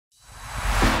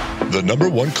the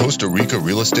 #1 Costa Rica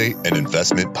real estate and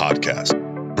investment podcast,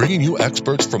 bringing you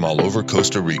experts from all over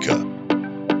Costa Rica.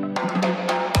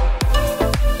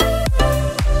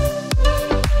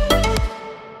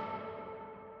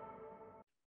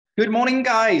 Good morning,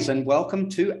 guys, and welcome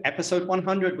to episode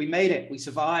 100. We made it. We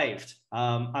survived.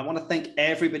 I want to thank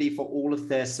everybody for all of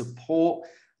their support,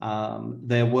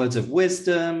 their words of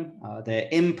wisdom, their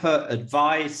input,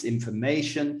 advice,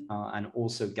 information, and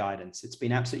also guidance. It's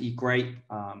been absolutely great.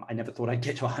 I never thought I'd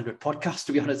get to 100 podcasts,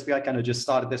 to be honest with you. I kind of just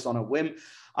started this on a whim.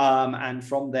 And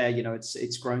from there,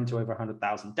 it's grown to over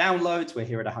 100,000 downloads. We're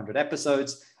here at 100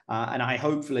 episodes. And I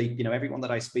hopefully, everyone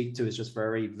that I speak to is just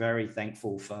very, very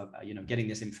thankful for, getting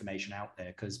this information out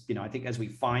there. Because, I think as we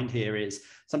find here is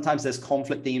sometimes there's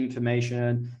conflicting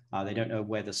information. They don't know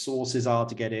where the sources are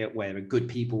to get it, where good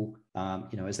people,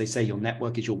 as they say, your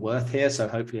network is your worth here. So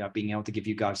hopefully I've been able to give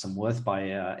you guys some worth by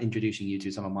introducing you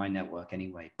to some of my network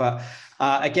anyway. But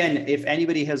again, if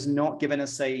anybody has not given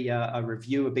us a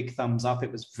review, a big thumbs up,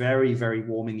 it was very, very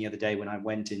warming the other day when I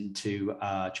went into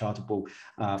Chartable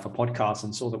for podcasts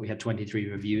and saw that we had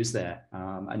 23 reviews there,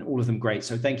 and all of them great.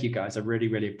 So thank you guys. I really,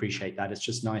 really appreciate that. It's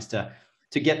just nice to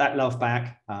get that love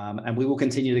back. And we will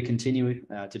continue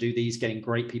to do these, getting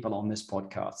great people on this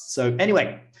podcast. So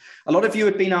anyway, a lot of you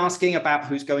had been asking about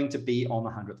who's going to be on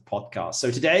the 100th podcast. So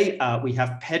today we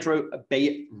have Pedro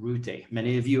Beirute.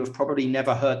 Many of you have probably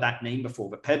never heard that name before,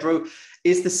 but Pedro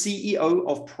is the CEO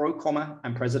of Procomma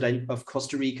and president of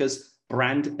Costa Rica's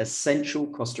brand Essential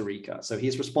Costa Rica. So he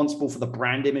is responsible for the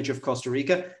brand image of Costa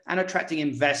Rica and attracting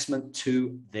investment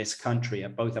to this country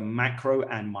at both a macro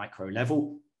and micro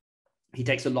level. He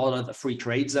takes a lot of the free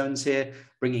trade zones here,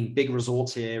 bringing big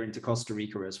resorts here into Costa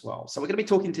Rica as well. So we're going to be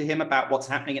talking to him about what's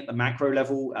happening at the macro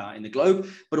level in the globe,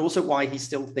 but also why he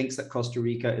still thinks that Costa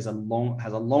Rica has a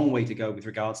long way to go with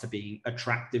regards to being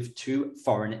attractive to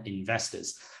foreign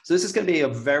investors. So this is going to be a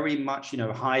very much,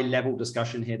 high level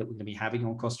discussion here that we're going to be having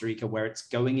on Costa Rica, where it's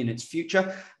going in its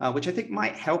future, which I think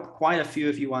might help quite a few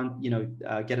of you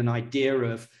get an idea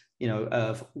of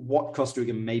what Costa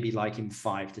Rica may be like in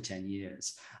 5 to 10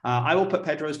 years. I will put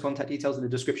Pedro's contact details in the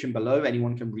description below.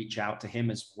 Anyone can reach out to him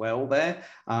as well there.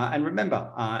 And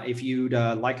remember, if you'd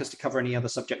like us to cover any other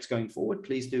subjects going forward,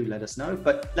 please do let us know.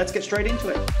 But let's get straight into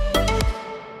it.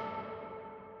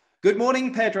 Good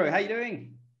morning, Pedro. How are you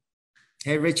doing?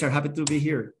 Hey, Richard. Happy to be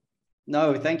here.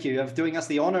 No, thank you for doing us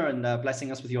the honor and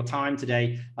blessing us with your time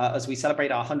today as we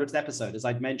celebrate our 100th episode. As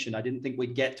I'd mentioned, I didn't think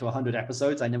we'd get to 100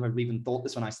 episodes. I never even thought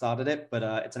this when I started it, but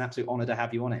it's an absolute honor to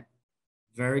have you on it.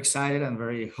 Very excited and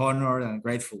very honored and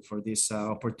grateful for this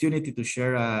opportunity to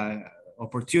share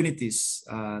opportunities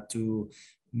to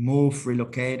move,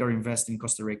 relocate, or invest in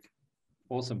Costa Rica.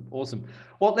 Awesome.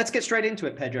 Well, let's get straight into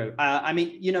it, Pedro.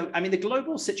 The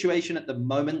global situation at the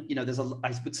moment,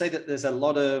 I would say that there's a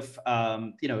lot of,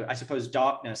 I suppose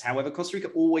darkness. However, Costa Rica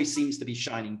always seems to be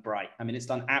shining bright. It's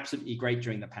done absolutely great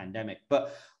during the pandemic,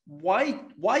 but why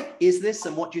is this?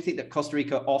 And what do you think that Costa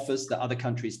Rica offers that other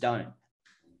countries don't?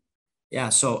 Yeah,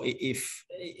 so if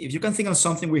you can think of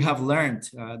something we have learned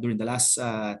during the last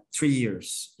 3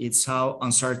 years, it's how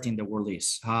uncertain the world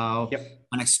is, how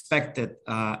unexpected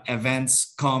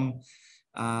events come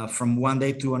from one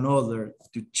day to another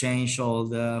to change all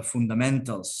the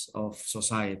fundamentals of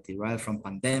society, right? From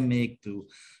pandemic to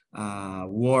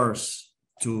wars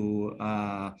to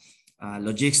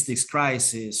logistics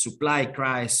crisis, supply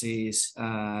crisis,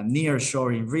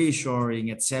 nearshoring,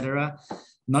 reshoring, etc.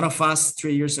 None of us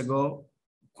 3 years ago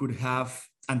could have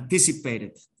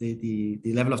anticipated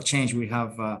the level of change we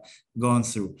have gone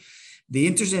through. The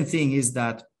interesting thing is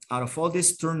that out of all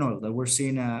this turmoil that we're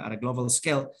seeing at a global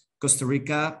scale, Costa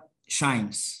Rica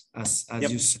shines, as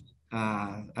you said.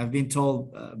 I've been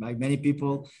told by many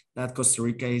people that Costa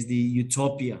Rica is the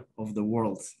utopia of the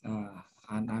world.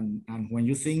 And when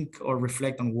you think or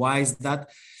reflect on why is that,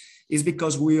 is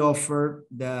because we offer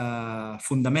the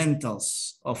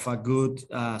fundamentals of a good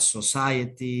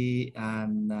society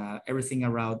and everything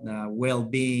around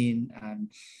well-being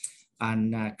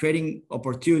and creating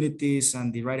opportunities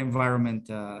and the right environment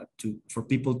for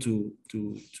people to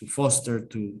foster,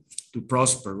 to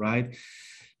prosper, right?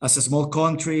 As a small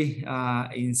country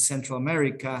in Central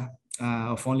America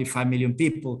of only 5 million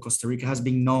people, Costa Rica has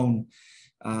been known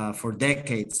for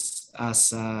decades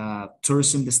as a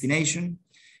tourism destination.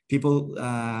 People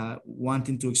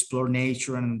wanting to explore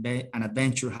nature and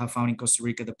adventure have found in Costa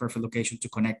Rica the perfect location to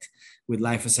connect with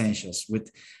life essentials,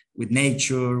 with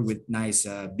nature, with nice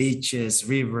beaches,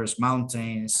 rivers,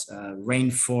 mountains,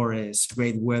 rainforests,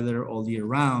 great weather all year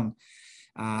round,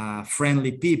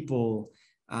 friendly people,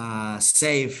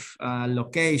 safe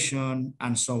location,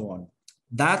 and so on.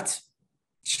 That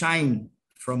shine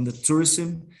from the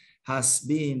tourism has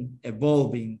been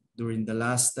evolving during the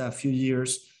last few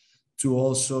years to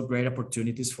also great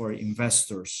opportunities for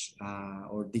investors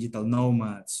or digital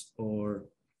nomads or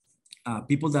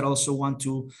people that also want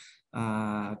to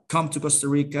come to Costa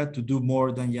Rica to do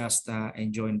more than just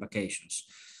enjoying vacations.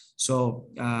 So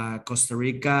Costa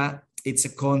Rica, it's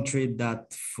a country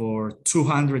that for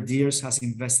 200 years has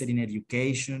invested in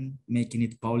education, making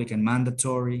it public and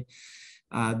mandatory.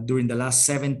 During the last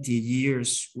 70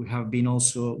 years, we have been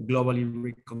also globally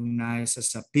recognized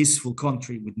as a peaceful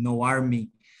country with no army,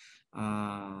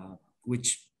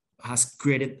 which has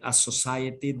created a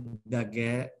society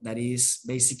that is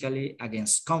basically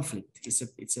against conflict.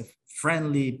 It's a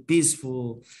friendly,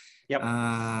 peaceful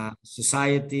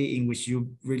society in which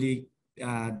you really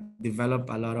develop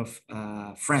a lot of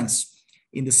friends.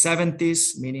 In the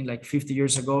 70s, meaning like 50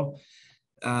 years ago,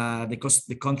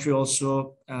 the country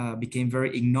also became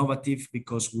very innovative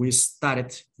because we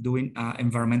started doing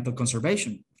environmental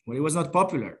conservation when it was not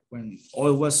popular, when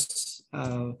oil was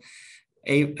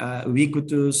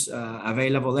ubiquitous,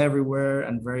 available everywhere,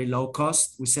 and very low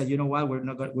cost. We said, you know what,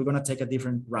 we're going to take a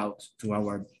different route to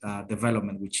our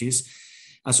development, which is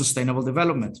a sustainable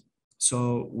development.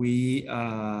 So we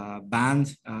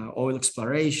banned oil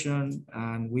exploration,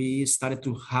 and we started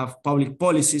to have public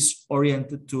policies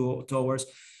oriented towards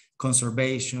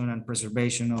conservation and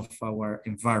preservation of our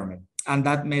environment. And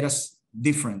that made us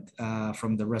different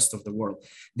from the rest of the world.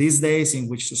 These days, in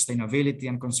which sustainability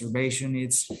and conservation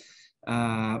it's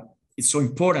so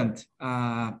important,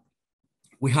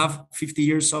 we have 50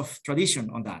 years of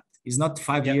tradition on that. It's not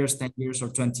 5 years, 10 years, or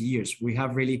 20 years. We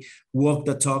have really walked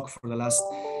the talk for the last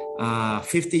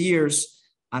 50 years,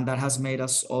 and that has made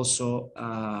us also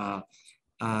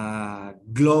a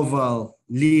global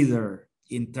leader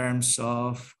in terms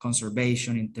of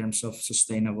conservation, in terms of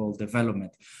sustainable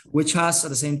development, which has at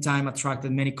the same time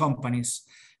attracted many companies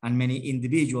and many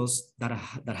individuals that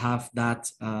have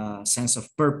that sense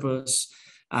of purpose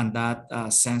and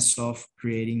that sense of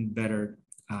creating better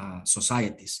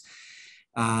societies.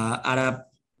 At a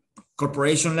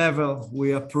corporation level,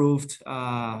 we approved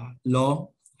law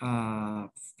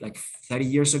like 30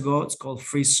 years ago. It's called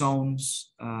Free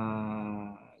Zones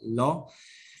law,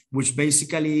 which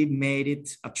basically made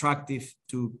it attractive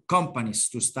to companies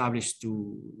to establish,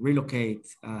 to relocate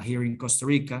here in Costa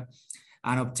Rica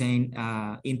and obtain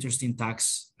interesting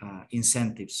tax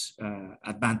incentives,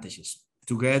 advantages,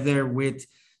 together with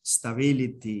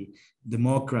stability,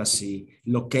 democracy,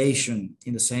 location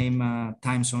in the same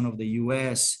time zone of the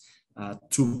US,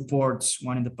 2 ports,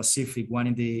 one in the Pacific, one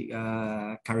in the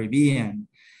Caribbean,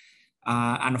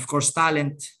 and of course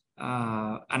talent,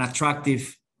 an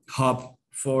attractive hub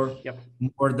for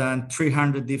more than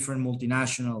 300 different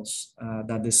multinationals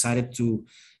that decided to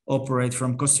operate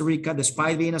from Costa Rica.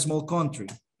 Despite being a small country,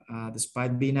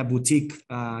 despite being a boutique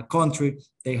country,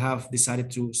 they have decided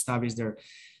to establish their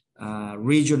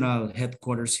regional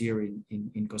headquarters here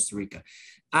in Costa Rica.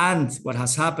 And what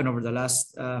has happened over the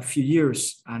last few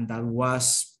years, and that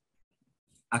was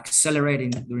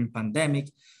accelerating during pandemic,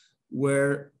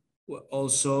 were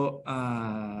also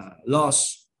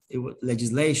laws,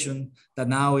 legislation that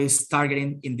now is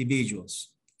targeting individuals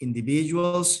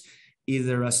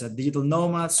either as a digital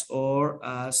nomads or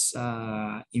as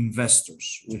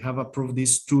investors. We have approved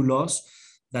these 2 laws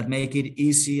that make it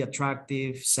easy,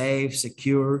 attractive, safe,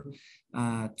 secure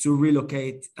to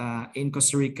relocate in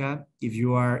Costa Rica if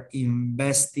you are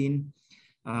investing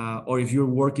or if you're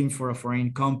working for a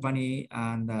foreign company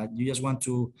and you just want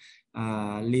to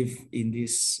live in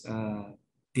this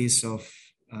piece of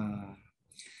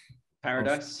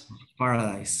paradise.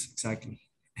 Paradise, exactly.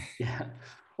 Yeah.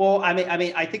 Well, I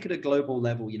mean, I think at a global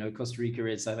level, Costa Rica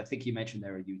is, I think you mentioned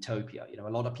they're a utopia. A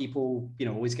lot of people,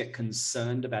 always get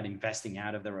concerned about investing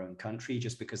out of their own country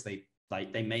just because they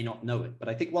may not know it. But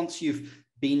I think once you've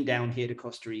been down here to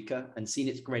Costa Rica and seen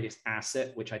its greatest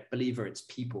asset, which I believe are its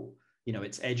people,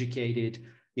 it's educated,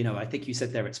 I think you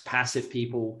said there, it's passive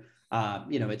people,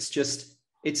 it's just,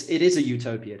 it is a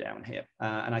utopia down here.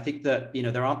 And I think that,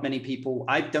 there aren't many people,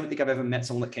 I don't think I've ever met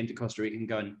someone that came to Costa Rica and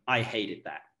going, I hated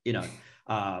that,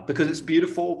 because it's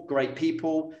beautiful, great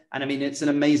people. And I mean, it's an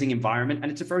amazing environment,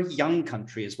 and it's a very young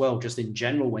country as well, just in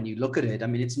general, when you look at it. I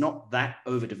mean, it's not that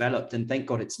overdeveloped, and thank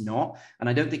God it's not. And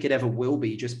I don't think it ever will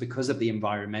be, just because of the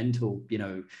environmental,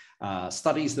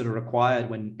 studies that are required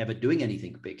when ever doing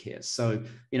anything big here. So,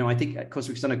 I think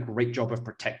Costa Rica's done a great job of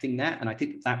protecting that. And I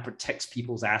think that protects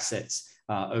people's assets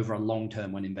over a long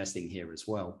term when investing here as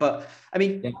well. But I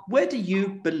mean, where do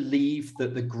you believe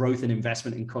that the growth and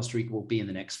investment in Costa Rica will be in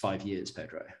the next 5 years,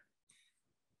 Pedro?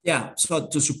 Yeah, so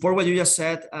to support what you just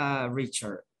said,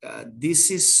 Richard, this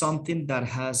is something that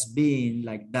has been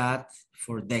like that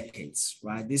for decades,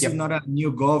 right? This is not a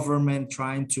new government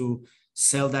trying to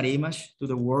sell that image to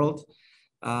the world,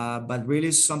 but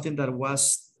really something that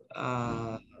was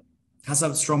has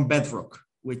a strong bedrock,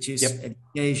 which is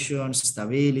education,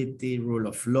 stability, rule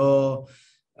of law,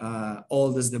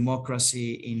 all this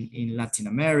democracy in Latin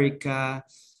America,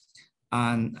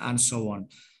 and so on.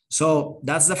 So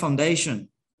that's the foundation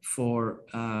for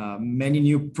many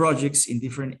new projects in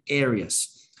different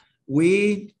areas.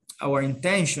 Our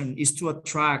intention is to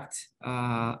attract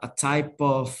a type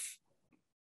of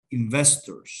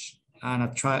investors and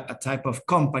a type of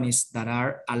companies that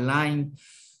are aligned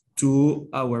to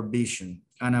our vision.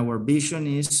 And our vision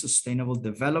is sustainable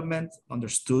development,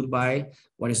 understood by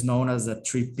what is known as the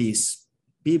 3 Ps: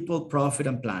 people, profit,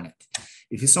 and planet.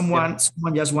 If someone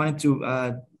just wanted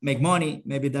to make money,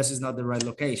 maybe this is not the right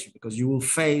location, because you will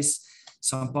face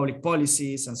some public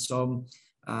policies and some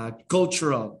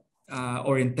cultural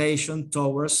orientation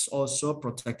towards also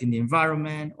protecting the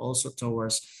environment, also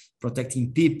towards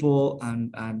protecting people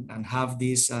and have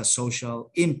this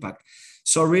social impact.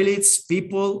 So really it's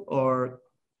people or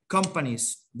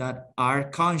companies that are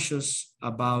conscious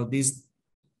about this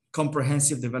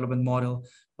comprehensive development model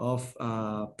of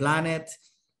planet,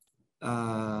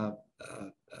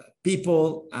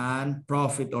 people, and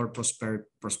profit or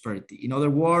prosperity. In other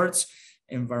words,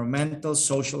 environmental,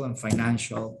 social, and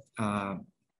financial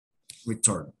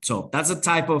return. So that's the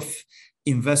type of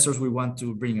investors we want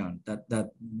to bring on,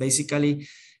 that basically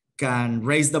can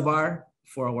raise the bar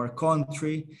for our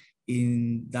country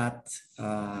in that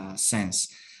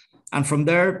sense. And from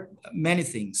there, many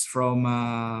things, from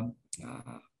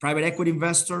private equity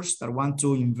investors that want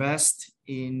to invest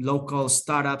in local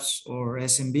startups or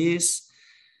SMBs,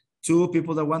 to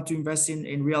people that want to invest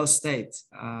in real estate.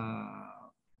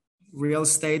 Real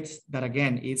estate that,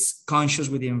 again, is conscious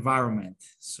with the environment.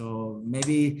 So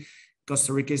maybe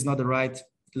Costa Rica is not the right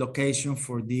location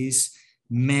for these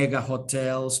mega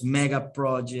hotels, mega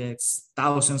projects,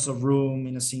 thousands of rooms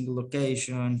in a single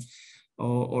location,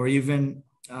 or even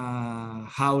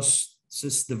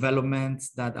houses developments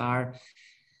that are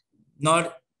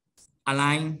not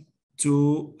aligned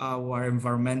to our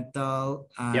environmental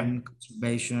and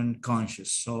conservation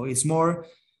conscious. So it's more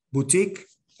boutique.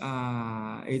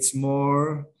 It's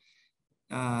more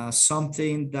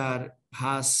something that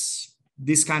has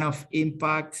this kind of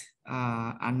impact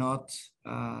and not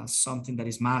something that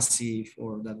is massive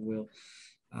or that will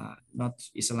not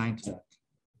is aligned to that.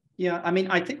 Yeah, I mean,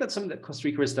 I think that's something that Costa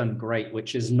Rica has done great,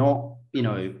 which is not,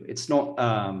 it's not,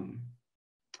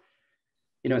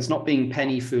 it's not being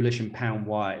penny foolish and pound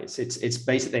wise. It's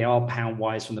basically, they are pound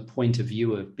wise from the point of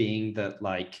view of being that,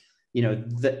 like,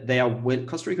 that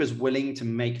Costa Rica is willing to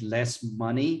make less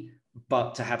money,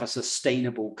 but to have a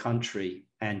sustainable country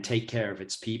and take care of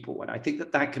its people. And I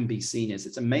think that can be seen as,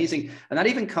 it's amazing. And that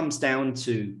even comes down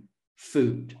to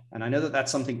food. And I know that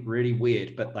that's something really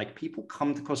weird, but like, people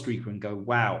come to Costa Rica and go,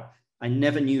 wow, I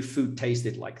never knew food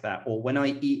tasted like that. Or when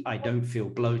I eat, I don't feel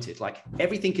bloated. Like,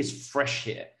 everything is fresh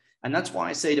here. And that's why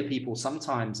I say to people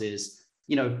sometimes is,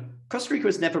 Costa Rica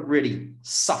has never really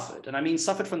suffered. And I mean,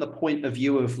 suffered from the point of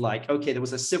view of like, okay, there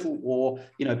was a civil war,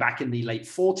 back in the late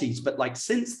 40s. But like,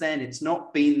 since then, it's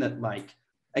not been that, like,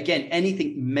 again,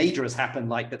 anything major has happened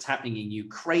like that's happening in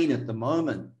Ukraine at the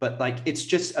moment. But like, it's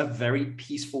just a very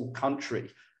peaceful country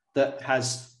that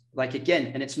has, like,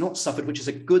 again, and it's not suffered, which is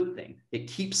a good thing. It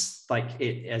keeps like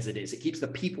it as it is. It keeps the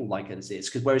people like it as it is.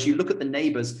 Because whereas you look at the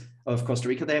neighbors of Costa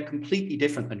Rica, they are completely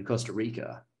different than Costa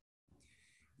Rica.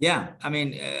 Yeah, I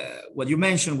mean, what you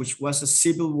mentioned, which was a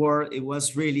civil war, it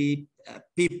was really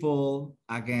people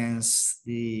against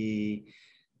the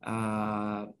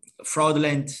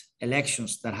fraudulent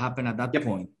elections that happened at that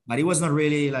point. But it was not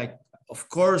really like, of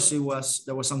course,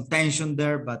 there was some tension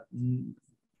there, but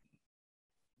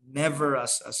never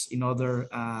as in other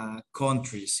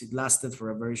countries. It lasted for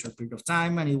a very short period of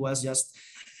time, and it was just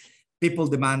people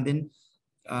demanding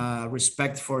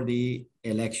respect for the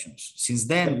elections. Since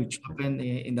then, which happened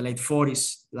in the late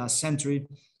 40s, last century,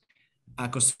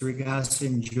 Costa Rica has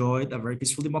enjoyed a very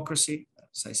peaceful democracy.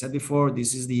 As I said before,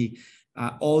 this is the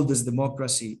oldest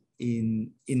democracy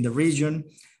in the region.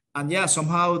 And yeah,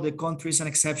 somehow the country is an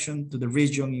exception to the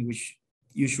region, in which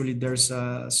usually there's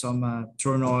some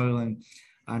turmoil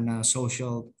and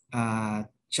social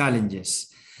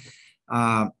challenges.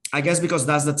 I guess because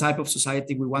that's the type of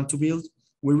society we want to build.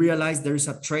 We realize there is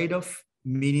a trade-off,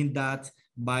 meaning that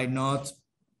by not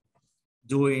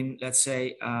doing, let's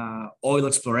say, oil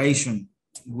exploration,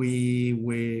 we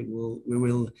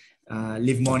will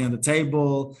leave money on the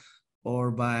table,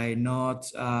 or by not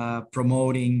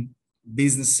promoting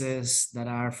businesses that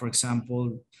are, for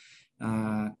example,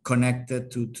 connected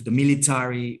to the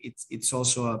military. It's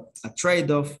also a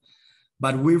trade-off.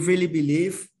 But we really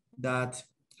believe that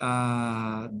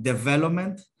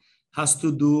development has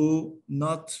to do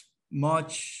not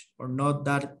much or not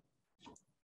that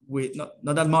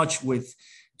much with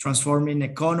transforming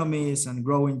economies and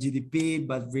growing GDP,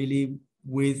 but really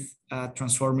with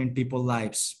transforming people's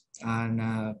lives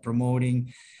and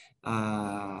promoting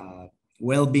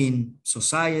well-being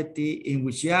society in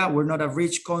which, we're not a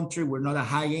rich country, we're not a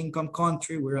high-income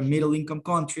country, we're a middle-income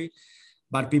country,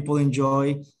 but people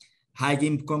enjoy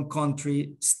high-income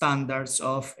country standards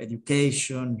of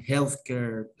education,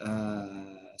 healthcare,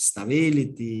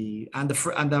 stability, and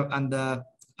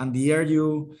the air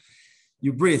you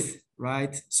breathe,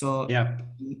 right? So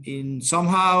in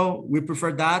somehow we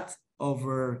prefer that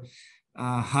over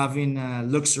having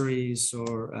luxuries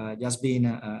or just being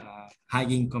a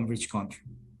high-income rich country.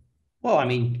 Well, I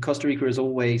mean, Costa Rica as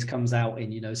always comes out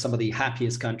in, some of the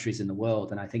happiest countries in the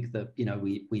world. And I think that,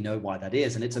 we know why that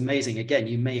is. And it's amazing. Again,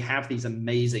 you may have these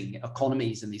amazing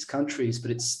economies in these countries,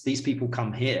 but it's these people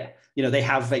come here, they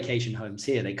have vacation homes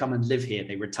here. They come and live here.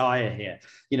 They retire here.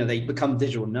 They become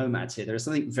digital nomads here. There's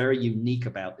something very unique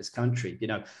about this country.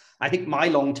 I think my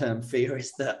long-term fear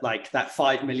is that like that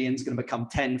 5 million is going to become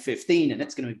 10, 15, and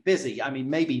it's going to be busy. I mean,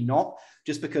 maybe not,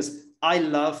 just because I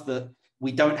love that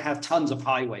we don't have tons of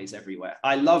highways everywhere.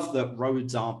 I love that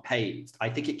roads aren't paved. I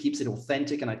think it keeps it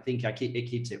authentic, and I think it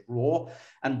keeps it raw.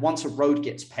 And once a road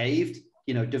gets paved,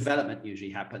 development usually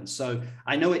happens. So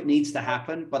I know it needs to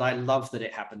happen, but I love that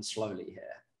it happens slowly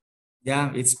here.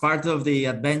 Yeah, it's part of the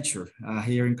adventure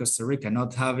here in Costa Rica,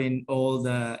 not having all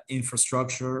the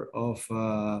infrastructure of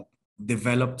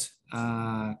developed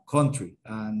country.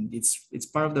 And it's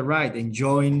part of the ride,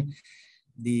 enjoying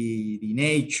the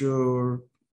nature,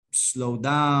 slow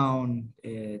down,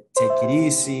 take it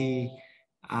easy,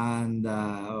 and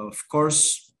of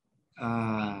course,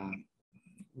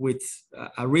 with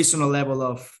a reasonable level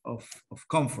of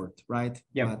comfort, right?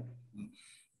 Yeah. But,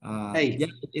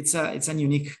 it's a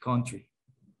unique country.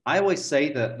 I always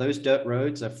say that those dirt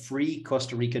roads are free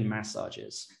Costa Rican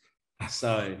massages.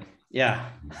 So yeah,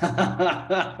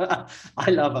 I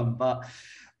love them. But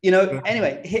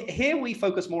anyway, here we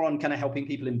focus more on kind of helping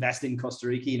people invest in Costa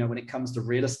Rica, when it comes to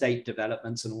real estate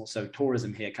developments and also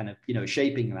tourism here, kind of,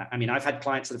 shaping that. I mean, I've had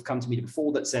clients that have come to me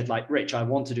before that said like, Rich, I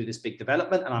want to do this big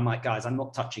development. And I'm like, guys, I'm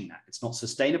not touching that. It's not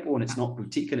sustainable, and it's not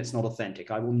boutique, and it's not authentic.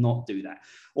 I will not do that.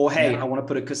 Or, hey, I want to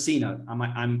put a casino. I'm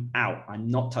like, I'm out. I'm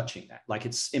not touching that. Like,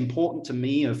 it's important to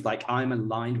me of like, I'm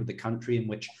aligned with the country in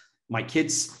which my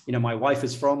kids, my wife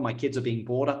is from, my kids are being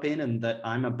brought up in, and that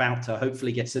I'm about to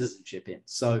hopefully get citizenship in.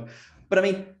 So, but I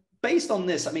mean, based on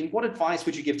this, I mean, what advice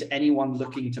would you give to anyone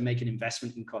looking to make an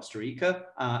investment in Costa Rica?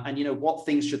 And, what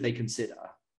things should they consider?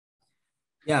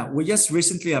 Yeah, we just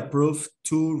recently approved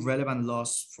 2 relevant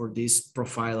laws for this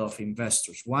profile of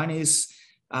investors. One is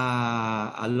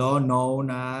a law known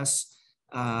as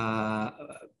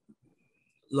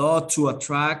law to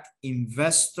attract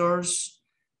investors,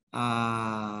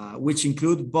 which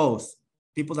include both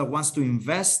people that wants to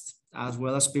invest as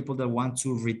well as people that want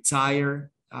to retire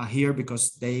here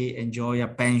because they enjoy a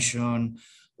pension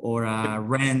or a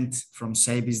rent from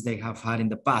savings they have had in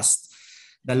the past.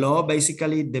 The law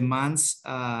basically demands,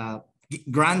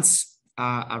 grants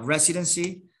a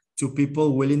residency to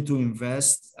people willing to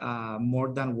invest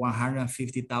more than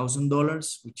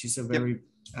 $150,000, which is a very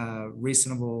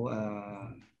reasonable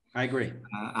I agree.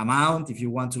 Amount if you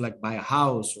want to like buy a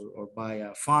house or buy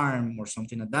a farm or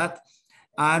something like that.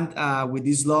 And with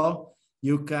this law,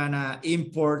 you can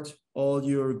import all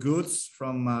your goods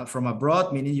from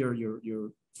abroad, meaning your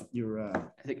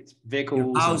I think it's vehicles,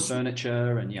 your house, and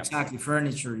furniture, and exactly,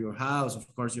 furniture, your house, of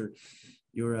course, your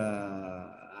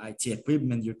IT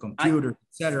equipment, your computer,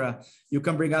 etc. You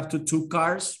can bring up to 2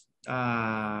 cars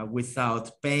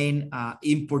without paying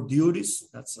import duties.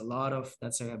 That's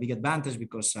a big advantage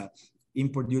because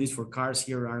import duties for cars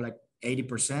here are like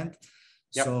 80%.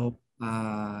 So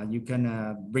you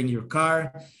can bring your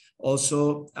car.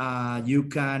 Also, you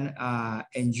can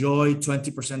enjoy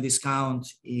 20%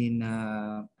 discount in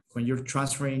when you're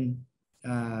transferring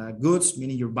goods,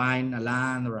 meaning you're buying a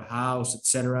land or a house,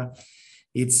 etc.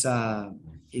 There's an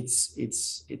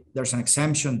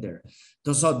exemption there.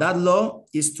 So that law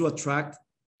is to attract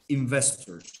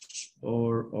investors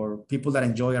or people that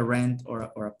enjoy a rent or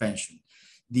a pension.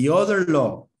 The other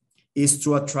law is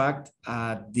to attract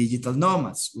digital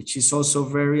nomads, which is also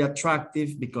very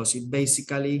attractive because it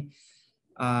basically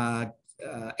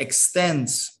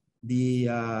extends the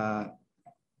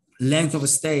length of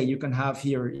stay you can have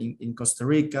here in Costa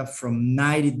Rica from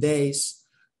 90 days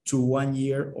to 1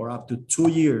 year or up to 2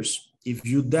 years if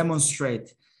you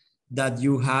demonstrate that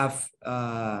you have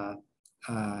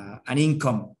an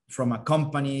income from a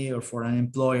company or for an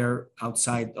employer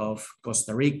outside of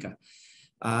Costa Rica.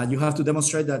 You have to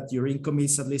demonstrate that your income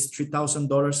is at least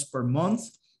 $3,000 per month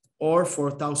or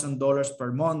 $4,000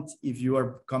 per month if you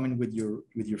are coming with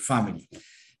your family.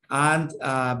 And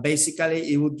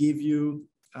basically, it will give you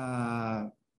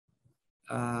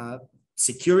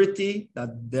security that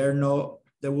there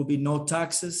will be no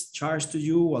taxes charged to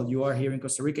you while you are here in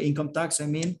Costa Rica, income tax, I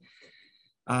mean.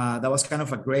 That was kind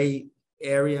of a gray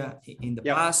area in the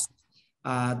past.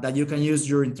 That you can use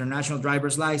your international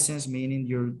driver's license, meaning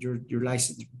your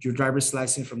license, your driver's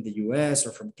license from the US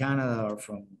or from Canada or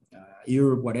from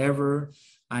Europe, whatever,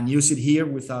 and use it here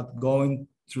without going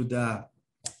through the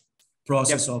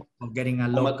process of getting a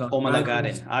local.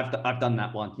 I've done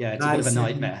that one. Yeah, it's a bit of a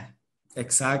nightmare.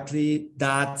 Exactly.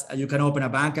 That you can open a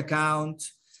bank account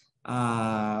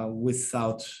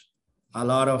without a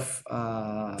lot of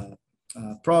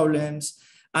problems.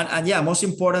 And yeah, most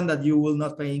important that you will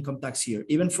not pay income tax here,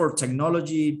 even for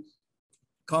technology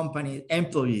company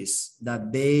employees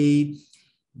that they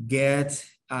get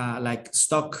like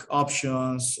stock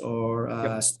options or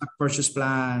stock purchase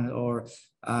plan or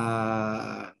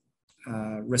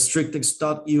restricted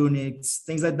stock units,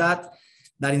 things like that,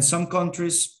 that in some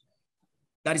countries,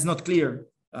 that is not clear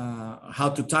how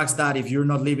to tax that if you're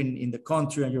not living in the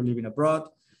country and you're living abroad.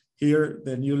 Here,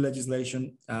 the new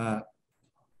legislation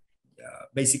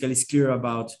basically is clear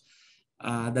about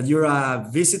that you're a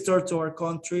visitor to our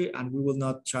country and we will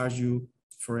not charge you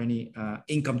for any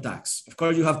income tax. Of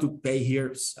course, you have to pay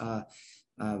here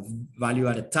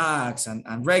value-added tax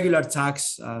and regular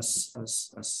tax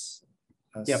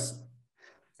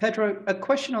Pedro, a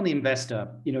question on the investor,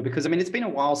 because I mean, it's been a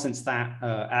while since that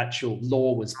actual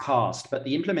law was passed, but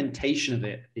the implementation of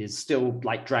it is still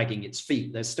like dragging its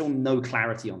feet. There's still no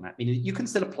clarity on that. I mean, you can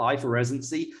still apply for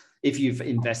residency if you've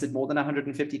invested more than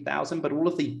 150,000, but all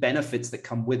of the benefits that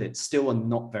come with it still are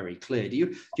not very clear. Do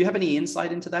you have any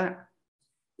insight into that?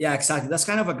 Yeah, exactly. That's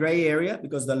kind of a gray area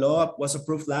because the law was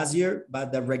approved last year,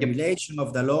 but the regulation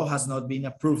of the law has not been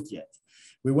approved yet.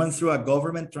 We went through a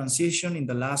government transition in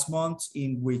the last month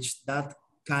in which that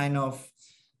kind of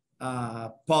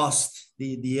paused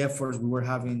the efforts we were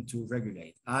having to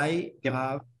regulate. I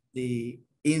have the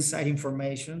inside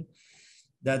information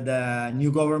that the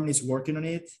new government is working on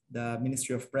it. The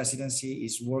Ministry of Presidency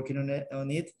is working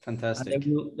on it. Fantastic.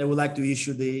 And they would like to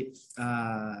issue the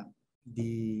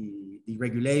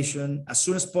regulation as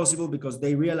soon as possible because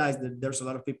they realize that there's a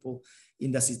lot of people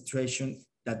in the situation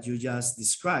that you just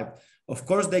described. Of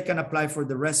course, they can apply for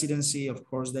the residency. Of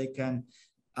course, they can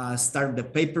start the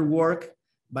paperwork,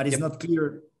 but it's not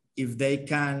clear if they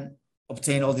can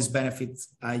obtain all these benefits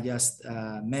I just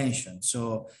mentioned.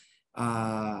 So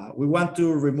we want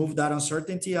to remove that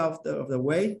uncertainty of the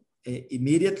way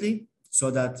immediately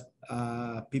so that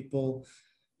people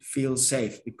feel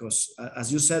safe because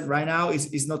as you said, right now,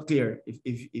 it's not clear.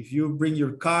 If you bring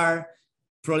your car,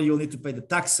 probably you'll need to pay the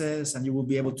taxes and you will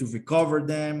be able to recover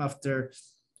them after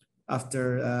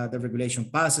the regulation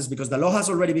passes because the law has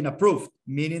already been approved,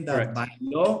 meaning that by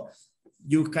law,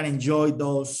 you can enjoy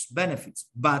those benefits.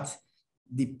 But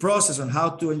the process on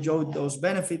how to enjoy those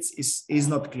benefits is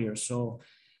not clear. So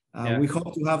we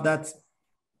hope to have that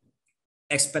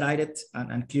expedited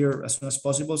and clear as soon as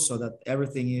possible so that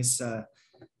everything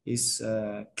is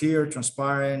clear,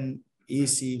 transparent,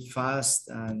 easy, fast,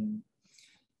 and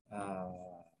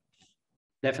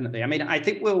definitely. I mean, I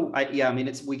think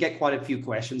we get quite a few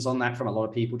questions on that from a lot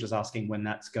of people just asking when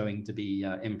that's going to be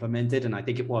implemented. And I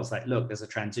think it was like, look, there's a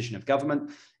transition of government.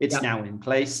 It's now in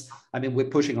place. I mean, we're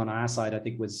pushing on our side, I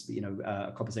think was,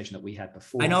 a conversation that we had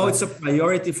before. I know it's a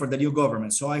priority for the new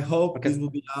government. So I hope this will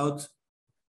be out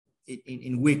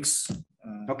in weeks.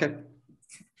 Okay.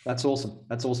 That's awesome.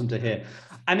 That's awesome to hear.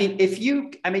 I mean,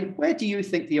 where do you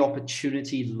think the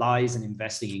opportunity lies in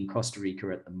investing in Costa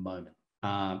Rica at the moment?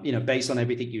 Based on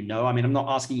everything I mean, I'm not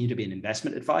asking you to be an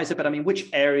investment advisor, but I mean, which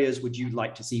areas would you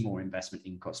like to see more investment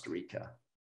in Costa Rica?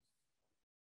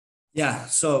 Yeah,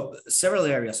 so several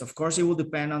areas. Of course, it will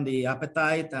depend on the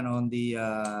appetite and on the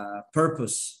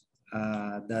purpose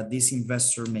that this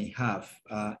investor may have.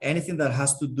 Anything that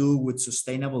has to do with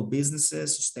sustainable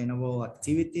businesses, sustainable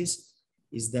activities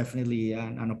is definitely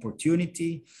an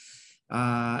opportunity.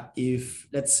 If,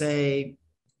 let's say,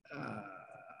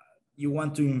 you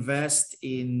want to invest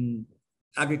in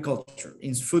agriculture,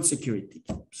 in food security.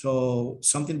 So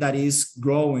something that is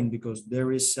growing because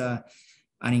there is an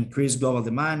increased global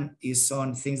demand is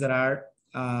on things that are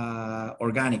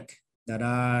organic, that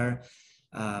are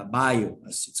bio,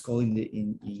 as it's called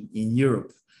in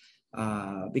Europe,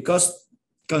 because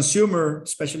consumer,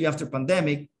 especially after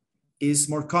pandemic, is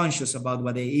more conscious about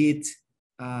what they eat,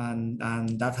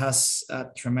 and that has a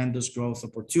tremendous growth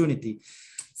opportunity.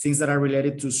 Things that are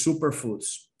related to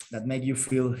superfoods that make you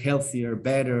feel healthier,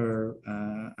 better,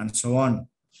 and so on.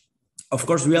 Of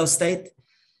course, real estate,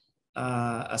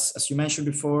 as you mentioned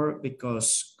before,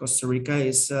 because Costa Rica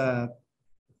is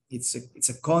it's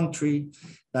a country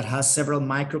that has several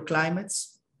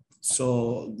microclimates.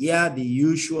 So yeah, the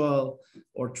usual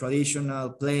or traditional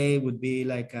play would be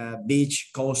like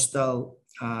beach, coastal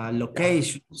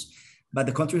locations, but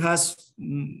the country has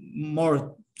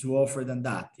more to offer than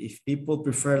that. If people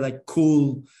prefer like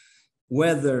cool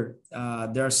weather,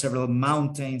 there are several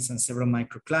mountains and several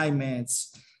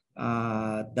microclimates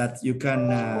that you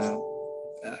can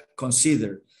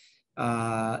consider.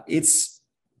 It's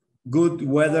good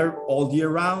weather all year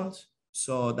round,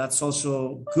 so that's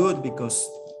also good because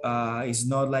it's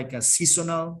not like a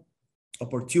seasonal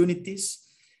opportunities.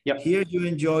 Yep. Here you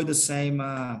enjoy the same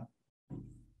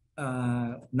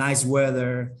nice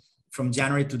weather from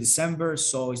January to December,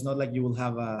 so it's not like you will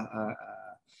have a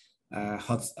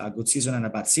good season and a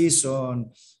bad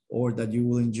season, or that you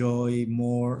will enjoy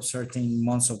more certain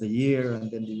months of the year and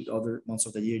then the other months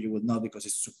of the year you would not because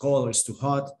it's too cold or it's too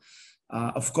hot.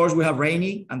 Of course, we have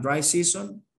rainy and dry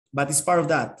season, but it's part of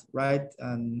that, right?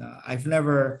 And I've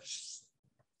never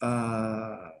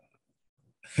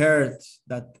heard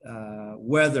that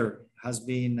weather has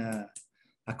been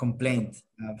a complaint.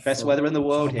 Best weather in the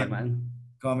world here, man.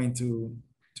 Coming to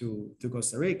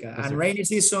Costa Rica. And rainy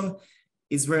season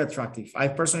is very attractive. I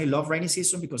personally love rainy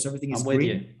season because everything is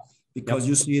green. Because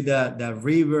you see the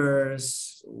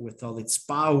rivers with all its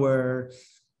power.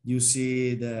 You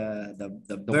see the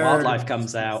wildlife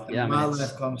comes out. The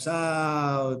wildlife comes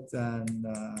out, and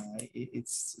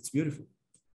it's beautiful.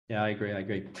 Yeah, I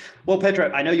agree. Well,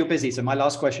 Pedro, I know you're busy, so my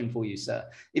last question for you, sir.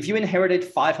 If you inherited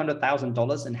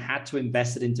 $500,000 and had to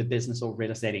invest it into business or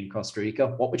real estate in Costa Rica,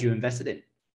 what would you invest it in?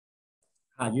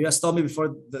 You just told me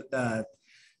before that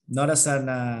not as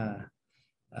an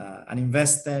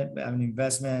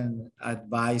investment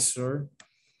advisor,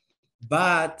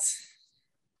 but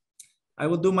I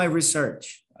will do my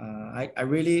research. I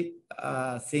really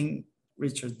think,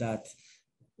 Richard, that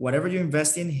whatever you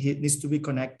invest in, it needs to be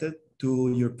connected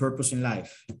to your purpose in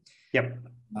life. Yep.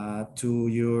 To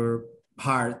your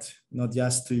heart, not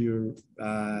just to your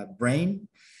brain.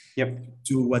 Yep.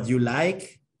 To what you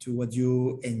like, to what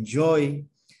you enjoy.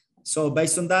 So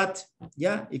based on that,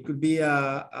 yeah, it could be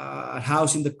a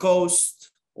house in the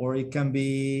coast, or it can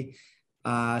be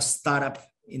a startup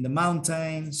in the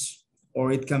mountains,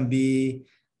 or it can be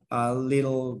a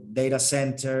little data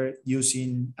center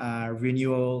using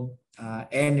renewable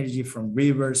energy from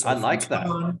rivers. I like that.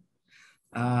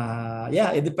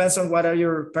 Yeah, it depends on what are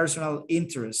your personal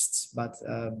interests, but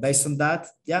based on that,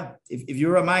 yeah, if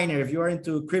you're a miner, if you are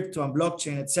into crypto and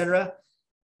blockchain, etc.,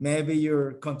 maybe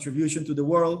your contribution to the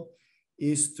world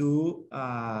is to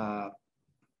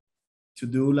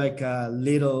do like a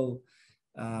little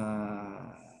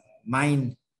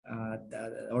mine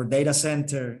or data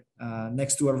center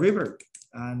next to a river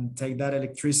and take that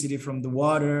electricity from the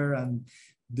water and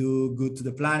do good to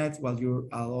the planet while you're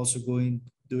also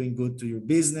doing good to your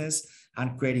business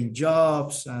and creating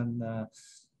jobs and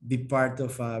be part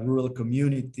of a rural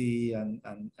community and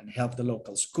help the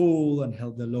local school and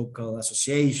help the local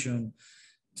association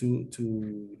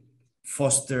to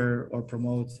foster or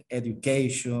promote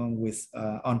education with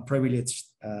unprivileged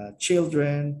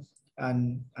children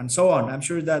and so on. I'm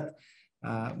sure that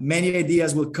many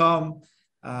ideas will come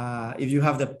if you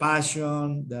have the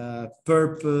passion, the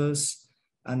purpose,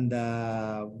 and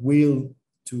the will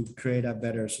to create a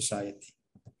better society.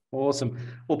 Awesome.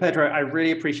 Well, Pedro, I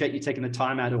really appreciate you taking the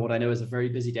time out of what I know is a very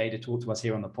busy day to talk to us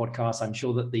here on the podcast. I'm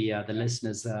sure that the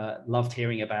listeners loved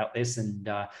hearing about this. And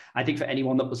I think for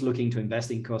anyone that was looking to invest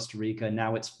in Costa Rica,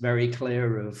 now it's very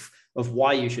clear of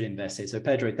why you should invest here. So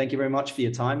Pedro, thank you very much for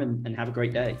your time and have a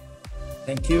great day.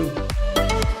 Thank you.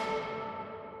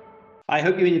 I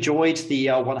hope you enjoyed the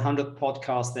 100th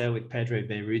podcast there with Pedro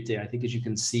Beirute. I think as you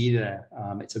can see there,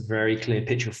 it's a very clear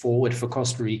picture forward for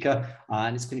Costa Rica,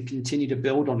 and it's going to continue to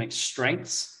build on its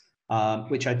strengths,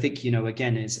 which I think,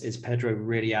 again, is Pedro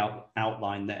really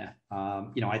outlined there.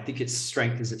 I think its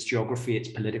strength is its geography, its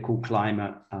political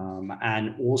climate,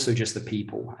 and also just the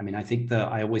people. I mean, I think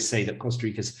that I always say that Costa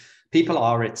Rica's people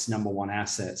are its number one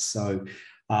asset. So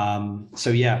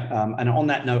And on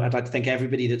that note, I'd like to thank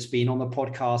everybody that's been on the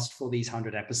podcast for these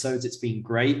 100 episodes. It's been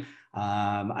great.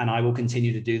 And I will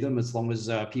continue to do them as long as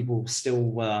people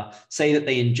still say that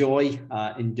they enjoy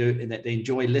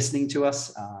listening to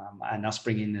us and us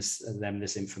bringing them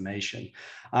this information.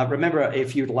 Remember,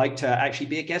 if you'd like to actually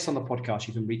be a guest on the podcast,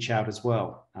 you can reach out as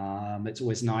well. It's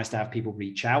always nice to have people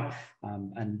reach out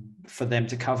and for them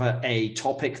to cover a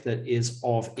topic that is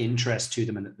of interest to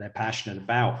them and that they're passionate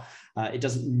about. It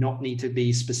doesn't not need to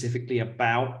be specifically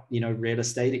about, real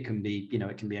estate. It can be,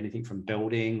 it can be anything from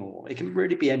building, or it can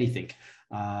really be anything.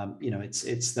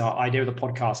 It's the idea of the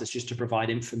podcast is just to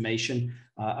provide information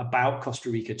about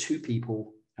Costa Rica to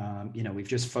people. We've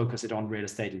just focused it on real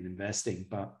estate and investing.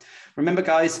 But remember,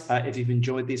 guys, if you've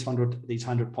enjoyed these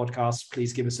 100 podcasts,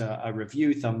 please give us a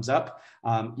review, thumbs up.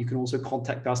 You can also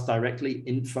contact us directly,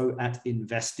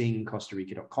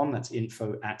 info@investingcostarica.com. That's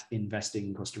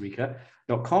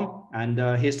info@investingcostarica.com. And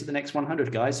here's to the next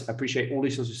 100, guys. I appreciate all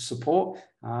your support.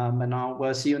 And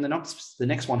I'll see you in the next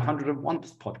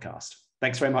 101th podcast.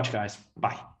 Thanks very much, guys.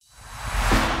 Bye.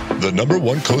 The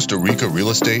 #1 Costa Rica real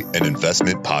estate and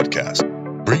investment podcast,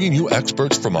 bringing you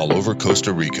experts from all over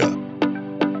Costa Rica.